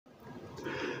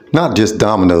Not just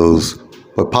Domino's,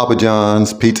 but Papa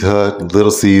John's, Pizza Hut,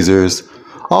 Little Caesars,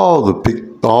 all the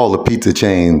pizza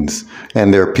chains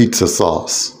and their pizza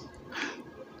sauce.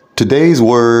 Today's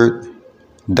word,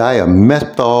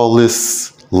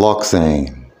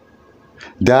 dimethyllisiloxane.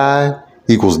 Di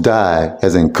equals dye,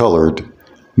 as in colored.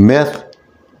 Meth,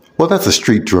 well, that's a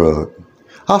street drug.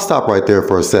 I'll stop right there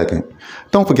for a second.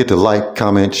 Don't forget to like,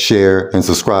 comment, share, and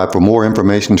subscribe for more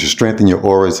information to strengthen your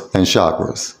auras and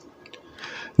chakras.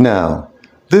 Now,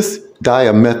 this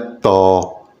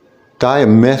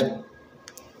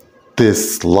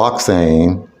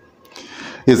dimethyllisiloxane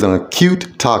is an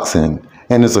acute toxin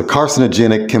and is a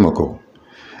carcinogenic chemical.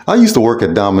 I used to work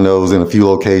at Domino's in a few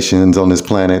locations on this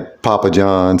planet, Papa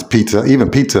John's,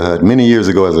 even Pizza Hut, many years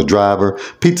ago as a driver,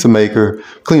 pizza maker,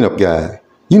 cleanup guy.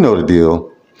 You know the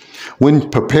deal.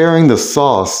 When preparing the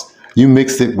sauce, you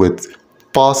mix it with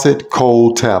faucet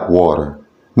cold tap water,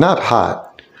 not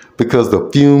hot, because the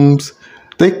fumes,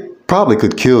 they probably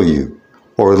could kill you,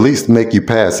 or at least make you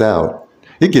pass out.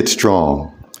 It gets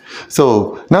strong.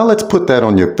 So now let's put that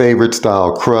on your favorite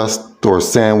style crust or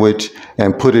sandwich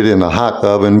and put it in a hot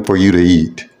oven for you to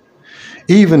eat.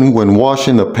 Even when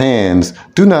washing the pans,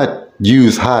 do not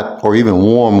use hot or even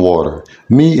warm water.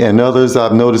 Me and others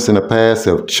I've noticed in the past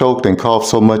have choked and coughed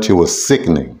so much it was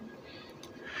sickening.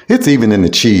 It's even in the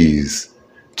cheese.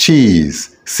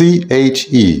 Cheese,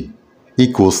 C-H-E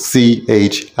equals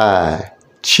C-H-I.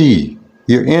 Chi,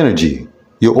 your energy,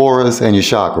 your auras and your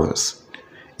chakras.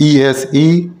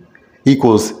 E-S-E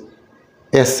equals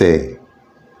S-A.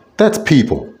 That's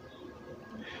people.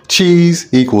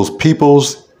 Cheese equals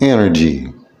people's energy.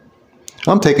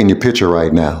 I'm taking your picture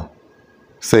right now.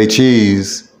 Say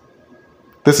cheese.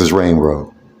 This is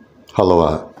Rainbow.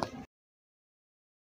 Aloha.